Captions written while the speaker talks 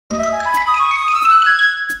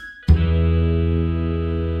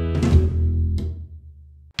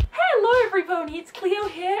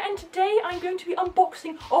going to be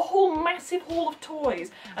unboxing a whole massive haul of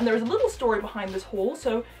toys. And there is a little story behind this haul,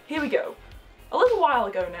 so here we go. A little while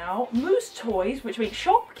ago now, Moose Toys, which make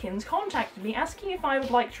Shopkins, contacted me asking if I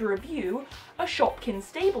would like to review a Shopkins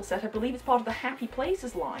stable set. I believe it's part of the Happy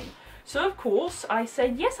Places line. So of course I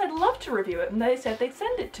said yes, I'd love to review it, and they said they'd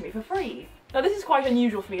send it to me for free. Now this is quite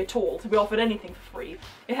unusual for me at all, to be offered anything for free.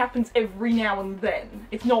 It happens every now and then.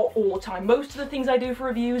 It's not all the time. Most of the things I do for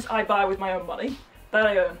reviews I buy with my own money that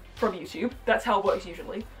I earn from YouTube. That's how it works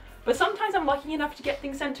usually. But sometimes I'm lucky enough to get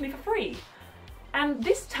things sent to me for free. And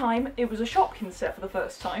this time it was a Shopkins set for the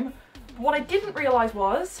first time. But what I didn't realise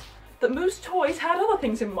was that Moose Toys had other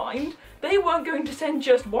things in mind. They weren't going to send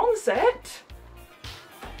just one set.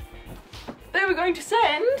 They were going to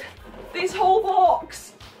send this whole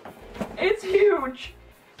box. It's huge!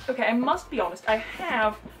 Okay, I must be honest, I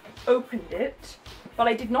have opened it, but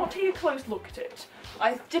I did not take a close look at it.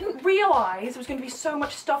 I didn't realise there was going to be so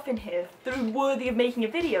much stuff in here that was worthy of making a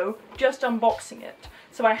video just unboxing it.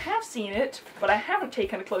 So I have seen it, but I haven't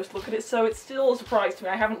taken a close look at it, so it's still a surprise to me.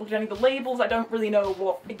 I haven't looked at any of the labels, I don't really know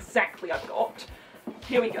what exactly I've got.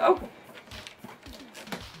 Here we go.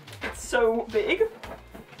 It's so big.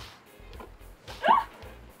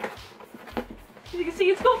 You can see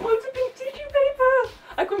it's got loads of pink tissue paper!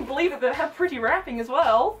 I couldn't believe it, that it had pretty wrapping as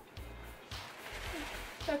well.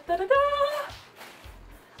 Da, da, da, da.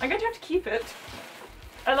 I'm going to have to keep it.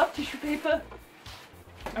 I love tissue paper.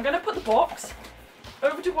 I'm going to put the box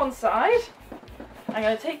over to one side. I'm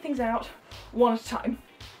going to take things out one at a time.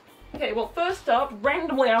 Okay, well first up,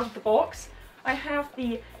 randomly out of the box, I have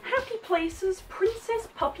the Happy Places Princess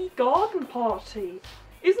Puppy Garden Party.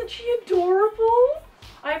 Isn't she adorable?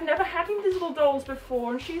 I've never had any of these little dolls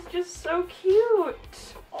before, and she's just so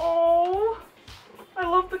cute. Oh, I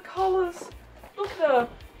love the colours. Look at her.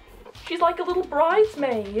 She's like a little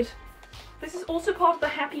bridesmaid. This is also part of the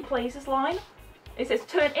Happy Places line. It says,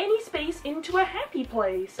 turn any space into a happy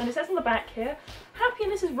place. And it says on the back here,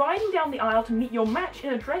 happiness is riding down the aisle to meet your match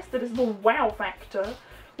in a dress that is the wow factor.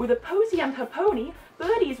 With a posy and her pony,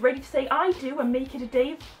 Birdie is ready to say I do and make it a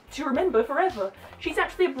day to remember forever. She's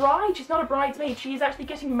actually a bride, she's not a bridesmaid, she is actually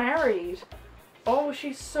getting married. Oh,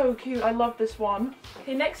 she's so cute, I love this one.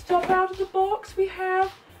 Okay, next up out of the box we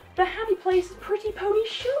have the Happy Places Pretty Pony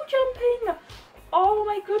Show Jumping. Oh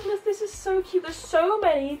my goodness, this is so cute. There's so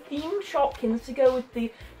many themed Shopkins to go with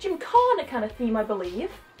the Gymkhana kind of theme, I believe.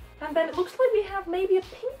 And then it looks like we have maybe a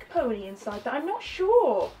pink pony inside that, I'm not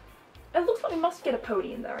sure. It looks like we must get a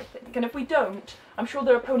pony in there, I think. And if we don't, I'm sure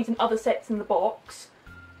there are ponies in other sets in the box.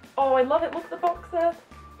 Oh, I love it. Look at the box there.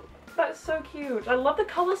 That's so cute. I love the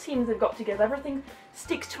colour schemes they've got together. Everything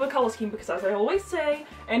sticks to a colour scheme because, as I always say,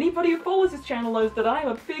 anybody who follows this channel knows that I am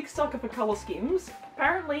a big sucker for colour schemes.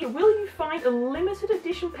 Apparently, will you find a limited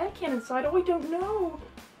edition Petkin inside? Oh, I don't know.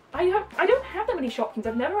 I don't have that many Shopkins.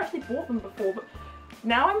 I've never actually bought them before, but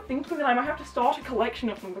now I'm thinking that I might have to start a collection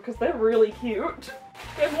of them because they're really cute.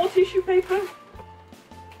 We have more tissue paper.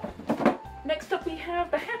 Next up we have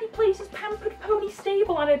the Happy Places Pampered Pony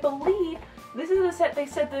Stable, and I believe this is the set they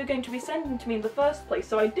said they were going to be sending to me in the first place,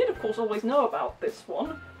 so I did of course always know about this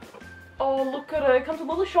one. Oh, look at her. It comes with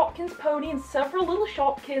a little Shopkins pony and several little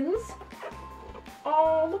Shopkins.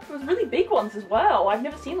 Oh, look, there's really big ones as well. I've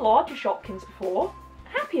never seen larger Shopkins before.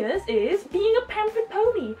 Happiness is being a pampered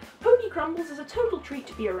pony. Pony Crumbles is a total treat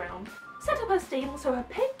to be around. Set up her stable so her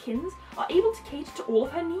Petkins are able to cater to all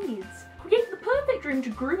of her needs. Create the perfect room to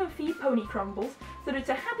groom and feed Pony Crumbles so that it's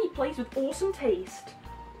a happy place with awesome taste.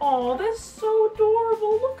 Aw, they're so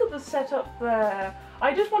adorable. Look at the setup there.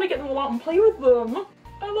 I just want to get them all out and play with them.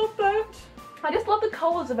 I love that. I just love the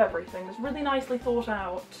colours of everything. It's really nicely thought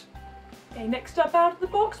out. Okay, next up out of the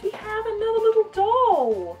box we have another little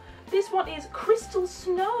doll. This one is Crystal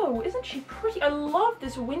Snow. Isn't she pretty? I love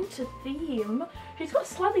this winter theme. She's got a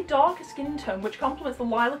slightly darker skin tone, which complements the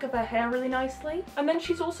lilac of her hair really nicely. And then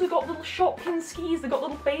she's also got little Shopkins skis. They've got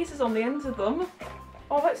little faces on the ends of them.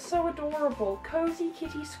 Oh, that's so adorable. Cozy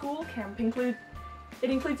Kitty School Camp includes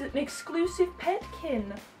an exclusive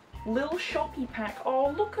Petkin. Lil Shoppy Pack.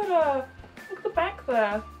 Oh, look at her. Look at the back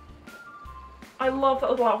there. I love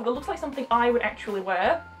that little outfit. It looks like something I would actually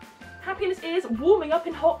wear. Happiness is warming up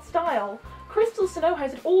in hot style. Crystal Snow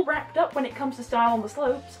has it all wrapped up when it comes to style on the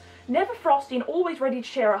slopes. Never frosty and always ready to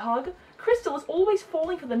share a hug. Crystal is always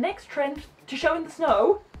falling for the next trend to show in the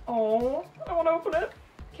snow. Oh, I want to open it.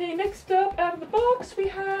 Okay, next up out of the box we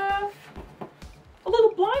have a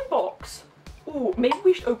little blind box. Ooh, maybe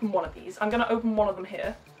we should open one of these. I'm going to open one of them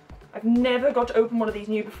here. I've never got to open one of these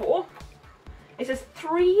new before. It says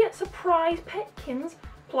 3 surprise Petkins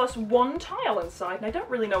plus 1 tile inside, and I don't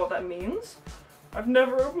really know what that means. I've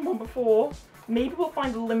never opened one before. Maybe we'll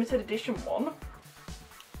find a limited edition one.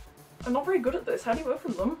 I'm not very good at this. How do you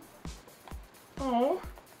open them? Oh,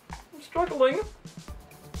 I'm struggling.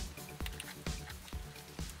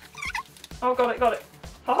 Oh, got it.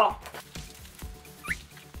 Haha.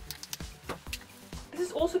 This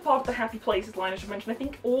is also part of the Happy Places line, I should mention. I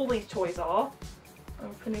think all these toys are.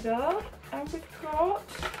 Open it up, and we've got...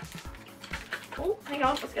 Oh, hang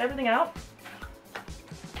on, let's get everything out.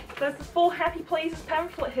 There's the full Happy Places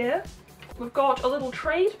pamphlet here. We've got a little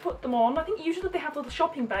tray to put them on. I think usually they have little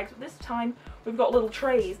shopping bags, but this time we've got little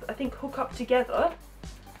trays that I think hook up together.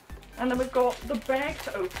 And then we've got the bag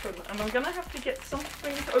to open, and I'm gonna have to get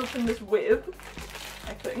something to open this with,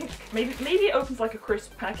 I think. Maybe it opens like a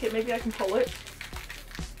crisp packet, maybe I can pull it.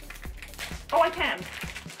 Oh, I can!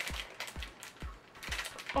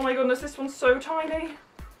 Oh my goodness, this one's so tiny.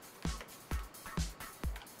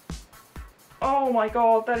 Oh my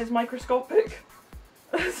god, that is microscopic.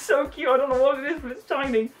 That's so cute, I don't know what it is, but it's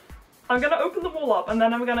tiny. I'm gonna open them all up and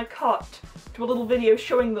then I'm gonna cut to a little video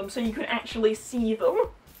showing them so you can actually see them.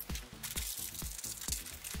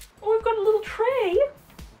 Oh, we've got a little tray.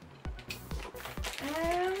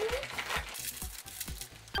 And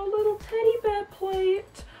a little teddy bear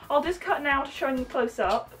plate. I'll just cut now to show you close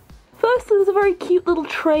up. First, there's a very cute little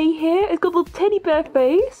tray here. It's got a little teddy bear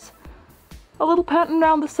face, a little pattern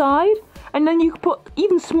around the side, and then you can put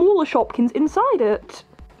even smaller Shopkins inside it.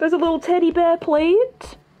 There's a little teddy bear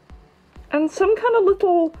plate, and some kind of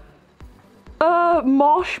little,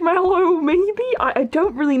 marshmallow maybe? I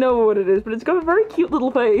don't really know what it is, but it's got a very cute little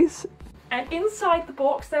face. And inside the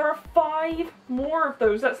box there are 5 more of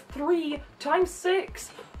those. That's 3 times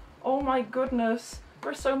 6. Oh my goodness. There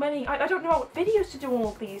are so many. I don't know what videos to do on all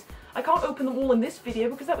of these. I can't open them all in this video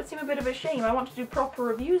because that would seem a bit of a shame. I want to do proper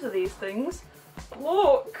reviews of these things.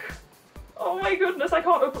 Look! Oh my goodness, I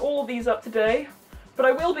can't open all of these up today. But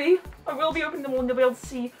I will be. I will be opening them all and you'll be able to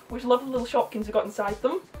see which lovely little Shopkins have got inside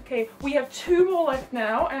them. Okay, we have 2 more left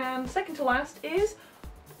now, and second to last is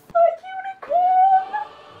a unicorn!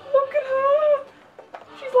 Look at her!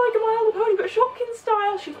 She's like a My Little Pony, but Shopkins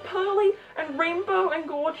style. She's pearly and rainbow and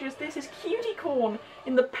gorgeous. This is Cuticorn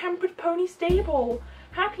in the Pampered Pony stable.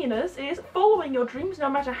 Happiness is following your dreams no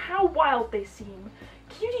matter how wild they seem.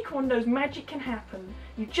 Cuticorn knows magic can happen.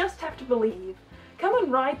 You just have to believe. Come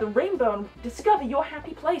and ride the rainbow and discover your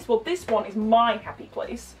happy place. Well, this one is my happy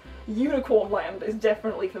place. Unicorn Land is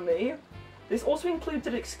definitely for me. This also includes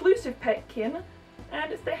an exclusive Petkin,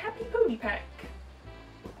 and it's the Happy Pony Pack.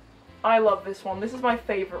 I love this one. This is my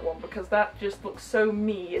favourite one because that just looks so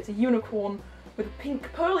me. It's a unicorn with a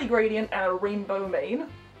pink pearly gradient and a rainbow mane.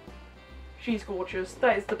 She's gorgeous.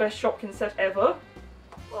 That is the best Shopkins set ever.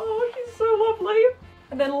 Oh, she's so lovely.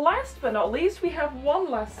 And then last but not least, we have one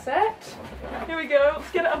last set. Here we go.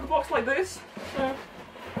 Let's get it out of the box like this. So,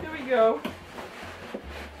 here we go.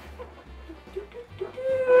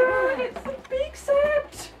 It's a big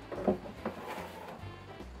set.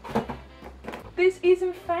 This is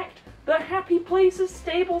in fact the Happy Places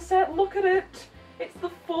stable set. Look at it. It's the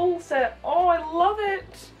full set. Oh, I love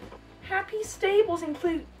it. Happy Stables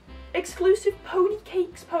include exclusive Pony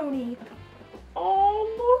Cakes pony. Oh,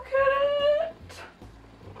 look at it.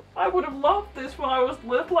 I would have loved this when I was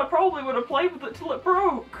little. I probably would have played with it till it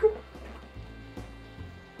broke.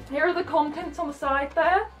 Here are the contents on the side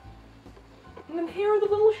there. And then here are the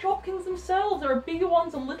little Shopkins themselves. There are bigger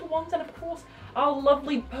ones and little ones, and of course our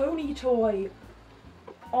lovely pony toy.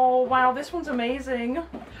 Oh wow, this one's amazing.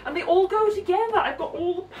 And they all go together. I've got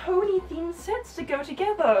all the pony themed sets to go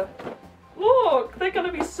together. Look, they're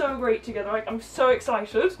gonna be so great together. I'm so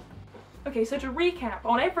excited. Okay, so to recap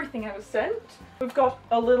on everything I was sent, we've got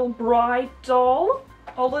a little bride doll,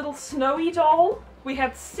 a little snowy doll, we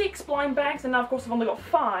had 6 blind bags, and now of course I've only got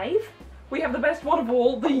 5. We have the best one of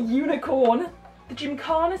all, the unicorn, the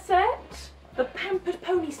Gymkhana set, the Pampered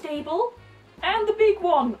Pony stable, and the big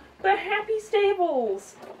one, the Happy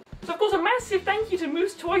Stables. So of course a massive thank you to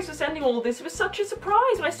Moose Toys for sending all of this. It was such a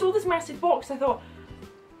surprise. When I saw this massive box I thought,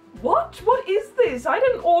 what? What is this? I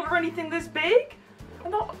didn't order anything this big. I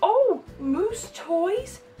thought, oh, Moose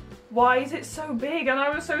Toys? Why is it so big? And I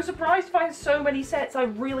was so surprised to find so many sets. I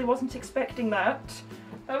really wasn't expecting that.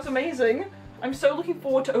 That was amazing. I'm so looking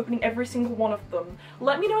forward to opening every single one of them.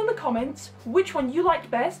 Let me know in the comments which one you liked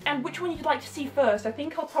best and which one you'd like to see first. I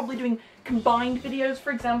think I'll probably doing combined videos, for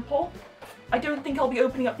example. I don't think I'll be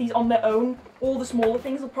opening up these on their own. All the smaller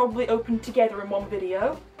things will probably open together in one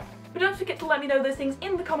video. But don't forget to let me know those things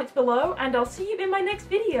in the comments below, and I'll see you in my next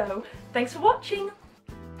video. Thanks for watching!